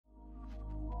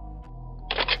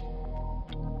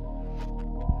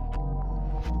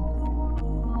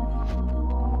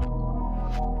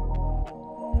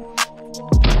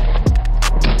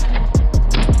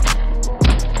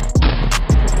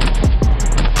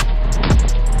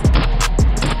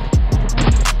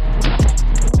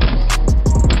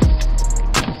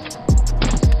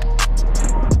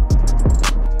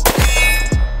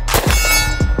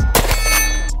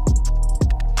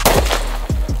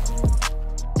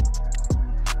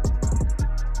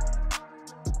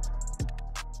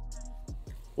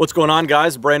What's going on,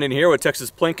 guys? Brandon here with Texas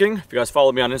Plinking. If you guys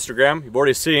follow me on Instagram, you've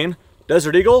already seen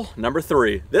Desert Eagle number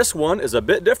 3. This one is a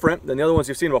bit different than the other ones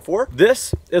you've seen before.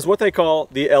 This is what they call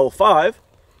the L5,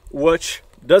 which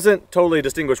doesn't totally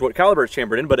distinguish what caliber it's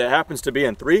chambered in, but it happens to be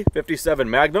in 357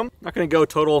 Magnum. I'm not going to go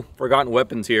total forgotten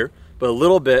weapons here, but a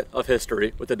little bit of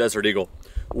history with the Desert Eagle.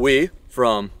 We,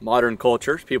 from modern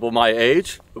culture, people my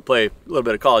age who play a little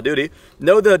bit of Call of Duty,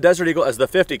 know the Desert Eagle as the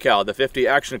 50 cal, the 50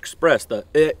 Action Express, the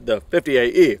 50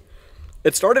 AE.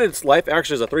 It started its life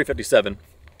actually as a 357,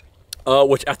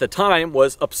 which at the time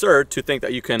was absurd to think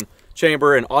that you can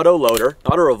chamber an auto loader,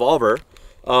 not a revolver,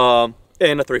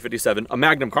 in a 357, a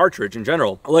Magnum cartridge in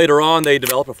general. Later on, they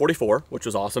developed a 44, which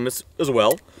was awesome as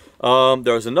well.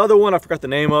 There was another one I forgot the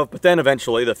name of, but then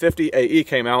eventually the 50 AE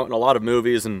came out in a lot of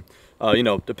movies and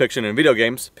depiction in video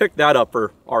games. Picked that up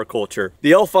for our culture.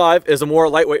 The L5 is a more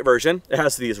lightweight version. It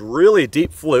has these really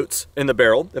deep flutes in the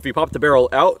barrel. If you pop the barrel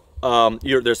out,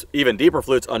 there's even deeper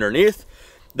flutes underneath.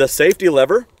 The safety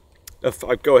lever, if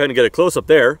I go ahead and get a close up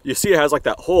there, you see it has like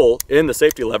that hole in the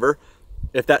safety lever.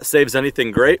 If that saves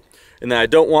anything, great. And then I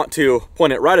don't want to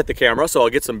point it right at the camera, so I'll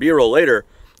get some B-roll later.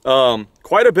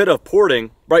 Quite a bit of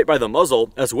porting right by the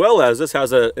muzzle, as well as this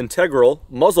has an integral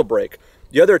muzzle brake.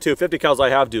 The other two 50 cals I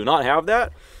have do not have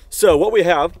that. So what we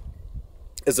have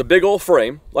is a big old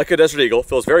frame, like a Desert Eagle.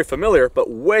 Feels very familiar, but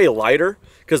way lighter,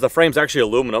 because the frame's actually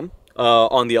aluminum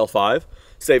on the L5.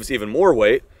 Saves even more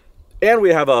weight. And we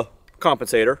have a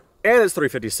compensator, and it's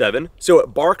 357, so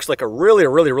it barks like a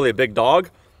really big dog,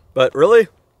 but really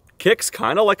kicks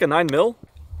kind of like a 9mm.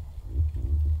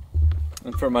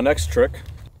 And for my next trick,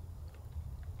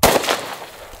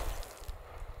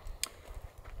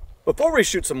 before we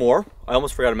shoot some more, I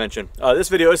almost forgot to mention, this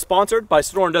video is sponsored by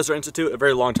Sonoran Desert Institute, a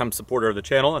very long-time supporter of the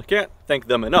channel, and I can't thank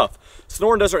them enough.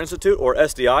 Sonoran Desert Institute, or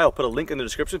SDI, I'll put a link in the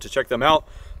description to check them out.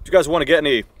 If you guys want to get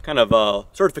any kind of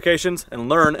certifications and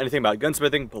learn anything about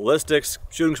gunsmithing, ballistics,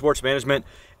 shooting sports management,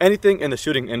 anything in the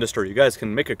shooting industry, you guys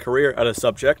can make a career out of the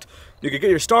subject. You can get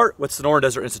your start with Sonoran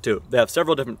Desert Institute. They have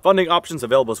several different funding options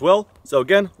available as well. So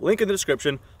again, link in the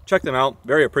description. Check them out.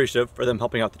 Very appreciative for them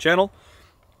helping out the channel.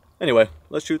 Anyway,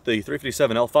 let's shoot the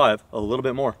 357 L5 a little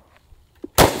bit more.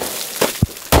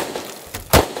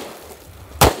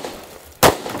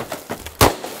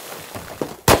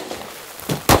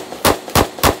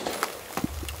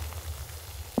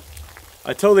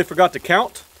 I totally forgot to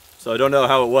count, so I don't know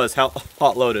how it was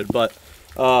hot loaded, but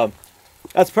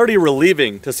that's pretty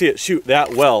relieving to see it shoot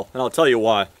that well, and I'll tell you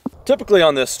why. Typically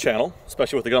on this channel,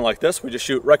 especially with a gun like this, we just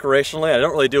shoot recreationally. I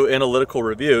don't really do analytical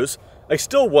reviews. I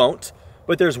still won't,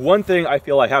 but there's one thing I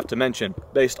feel I have to mention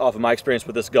based off of my experience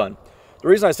with this gun. The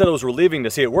reason I said it was relieving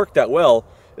to see it work that well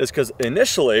is because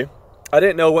initially I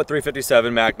didn't know what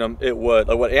 357 Magnum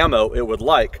what ammo it would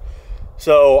like.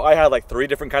 So I had like 3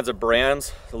 different kinds of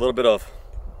brands, a little bit of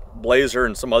Blazer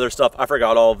and some other stuff. I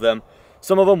forgot all of them.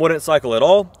 Some of them wouldn't cycle at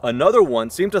all. Another one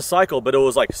seemed to cycle, but it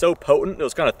was like so potent, it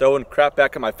was kind of throwing crap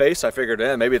back in my face. I figured,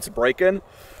 maybe it's breaking.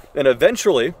 And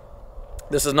eventually,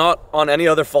 this is not on any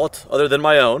other fault other than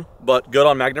my own, but good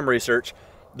on Magnum research,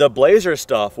 the Blazer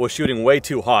stuff was shooting way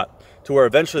too hot to where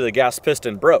eventually the gas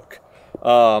piston broke.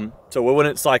 So it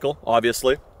wouldn't cycle,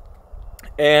 obviously.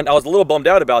 And I was a little bummed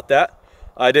out about that.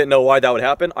 I didn't know why that would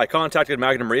happen. I contacted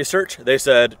Magnum Research. They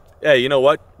said, hey, you know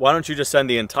what? Why don't you just send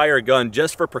the entire gun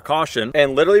just for precaution?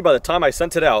 And literally by the time I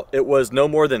sent it out, it was no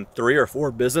more than 3 or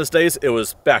 4 business days. It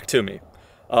was back to me.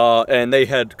 And they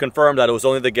had confirmed that it was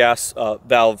only the gas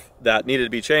valve that needed to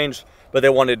be changed, but they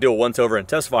wanted to do a once over and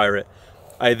test fire it.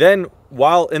 I then,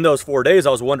 while in those 4 days, I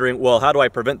was wondering, well, how do I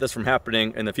prevent this from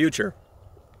happening in the future?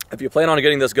 If you plan on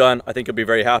getting this gun, I think you'll be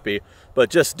very happy, but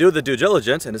just do the due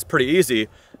diligence, and it's pretty easy.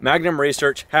 Magnum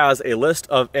Research has a list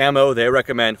of ammo they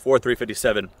recommend for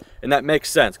 357, and that makes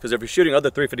sense, because if you're shooting other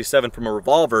 357 from a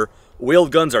revolver,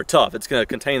 wheeled guns are tough. It's going to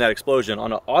contain that explosion.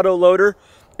 On an auto loader,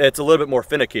 it's a little bit more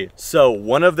finicky. So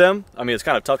one of them, I mean, it's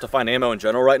kind of tough to find ammo in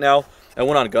general right now. I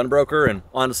went on Gunbroker and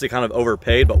honestly kind of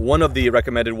overpaid, but one of the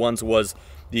recommended ones was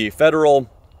the Federal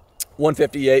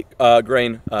 158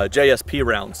 grain JSP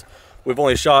rounds. We've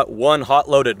only shot 1 hot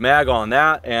loaded mag on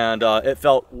that, and it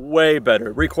felt way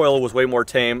better. Recoil was way more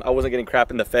tame. I wasn't getting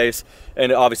crap in the face,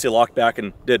 and it obviously locked back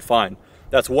and did fine.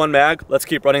 That's 1 mag. Let's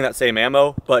keep running that same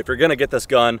ammo. But if you're gonna get this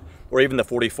gun, or even the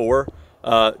 44,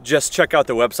 just check out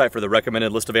the website for the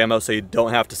recommended list of ammo so you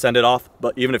don't have to send it off.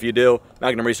 But even if you do,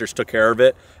 Magnum Research took care of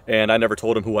it, and I never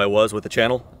told him who I was with the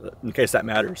channel, in case that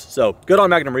matters. So good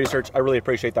on Magnum Research. I really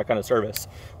appreciate that kind of service.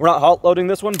 We're not hot loading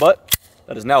this one, but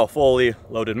that is now a fully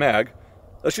loaded mag.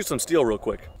 Let's shoot some steel real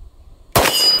quick.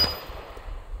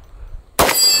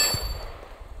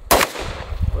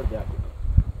 Where'd that go?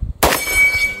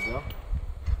 There we go.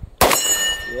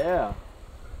 Yeah.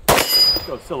 Let's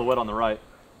go silhouette on the right.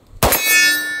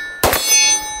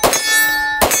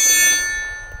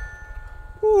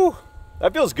 Whew.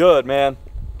 That feels good, man.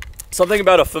 Something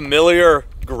about a familiar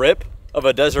grip of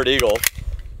a Desert Eagle,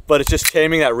 but it's just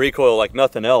taming that recoil like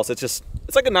nothing else. It's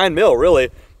like a 9mm, really,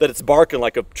 that it's barking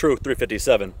like a true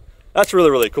 357. That's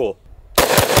really, really cool.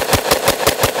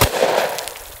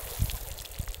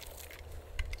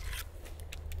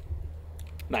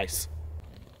 Nice.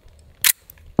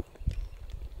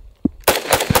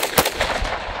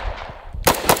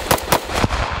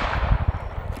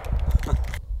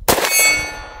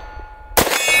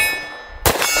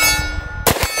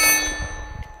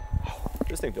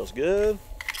 This thing feels good.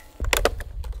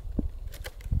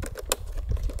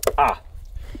 Ah,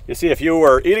 you see, if you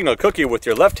were eating a cookie with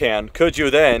your left hand, could you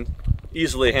then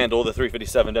easily handle the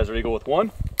 357 Desert Eagle with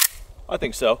one? I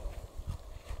think so.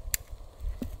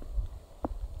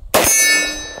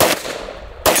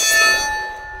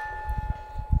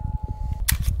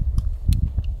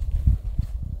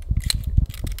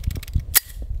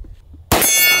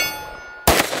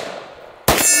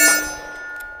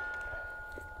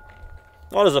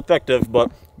 Not as effective, but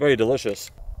very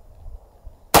delicious.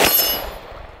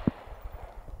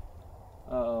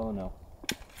 Oh no.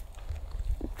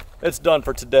 It's done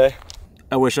for today.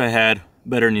 I wish I had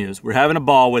better news. We're having a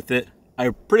ball with it. I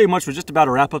pretty much was just about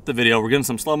to wrap up the video. We're getting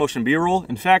some slow motion B-roll.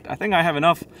 In fact, I think I have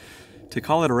enough to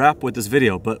call it a wrap with this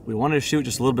video, but we wanted to shoot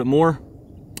just a little bit more.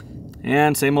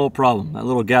 And same old problem. That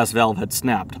little gas valve had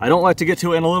snapped. I don't like to get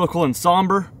too analytical and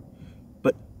somber,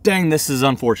 but dang, this is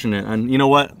unfortunate. And you know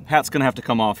what? Hat's gonna have to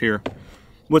come off here.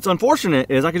 What's unfortunate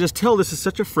is I can just tell this is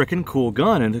such a freaking cool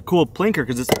gun and a cool plinker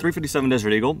because it's a 357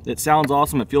 Desert Eagle. It sounds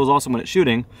awesome, it feels awesome when it's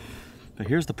shooting. But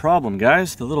here's the problem,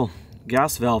 guys. The little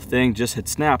gas valve thing just had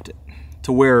snapped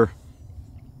to where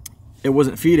it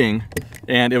wasn't feeding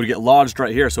and it would get lodged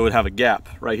right here, so it would have a gap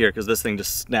right here because this thing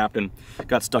just snapped and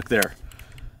got stuck there.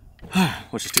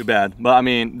 Which is too bad. But I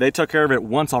mean, they took care of it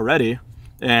once already,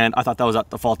 and I thought that was at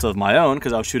the fault of my own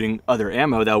because I was shooting other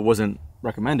ammo that wasn't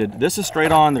recommended. This is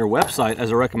straight on their website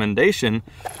as a recommendation,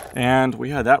 and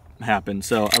we had that happen.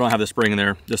 So I don't have the spring in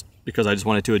there just because I just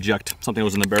wanted to eject something that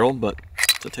was in the barrel. But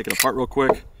to take it apart real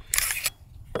quick,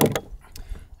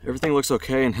 everything looks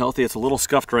okay and healthy. It's a little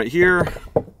scuffed right here,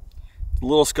 a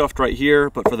little scuffed right here,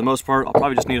 but for the most part, I'll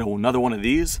probably just need another one of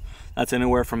these. That's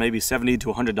anywhere from maybe $70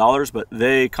 to $100, but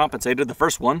they compensated the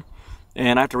first one,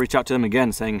 and I have to reach out to them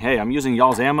again saying, hey, I'm using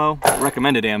y'all's ammo,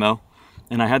 recommended ammo,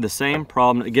 and I had the same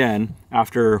problem again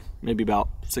after maybe about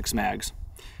 6 mags.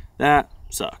 That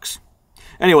sucks.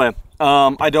 Anyway,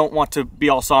 I don't want to be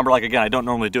all somber. Like, again, I don't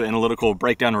normally do analytical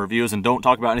breakdown or reviews and don't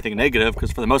talk about anything negative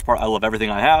because for the most part, I love everything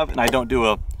I have, and I don't do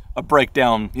a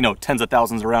breakdown, you know, tens of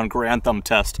thousands around Grand Thumb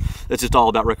test. It's just all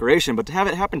about recreation. But to have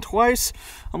it happen twice,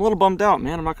 I'm a little bummed out,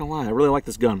 man. I'm not gonna lie. I really like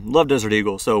this gun. Love Desert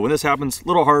Eagle. So when this happens, a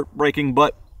little heartbreaking,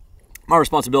 but my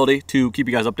responsibility to keep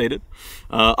you guys updated.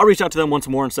 I'll reach out to them once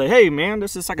more and say, hey, man,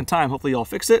 this is the second time. Hopefully y'all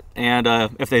fix it. And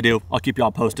if they do, I'll keep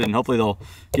y'all posted, and hopefully they'll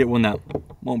get one that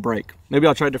won't break. Maybe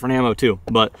I'll try different ammo too.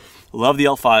 But love the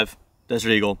L5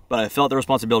 Desert Eagle. But I felt the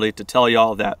responsibility to tell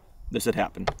y'all that this had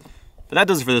happened. But that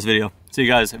does it for this video. See you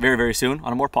guys very, very soon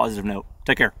on a more positive note.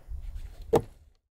 Take care.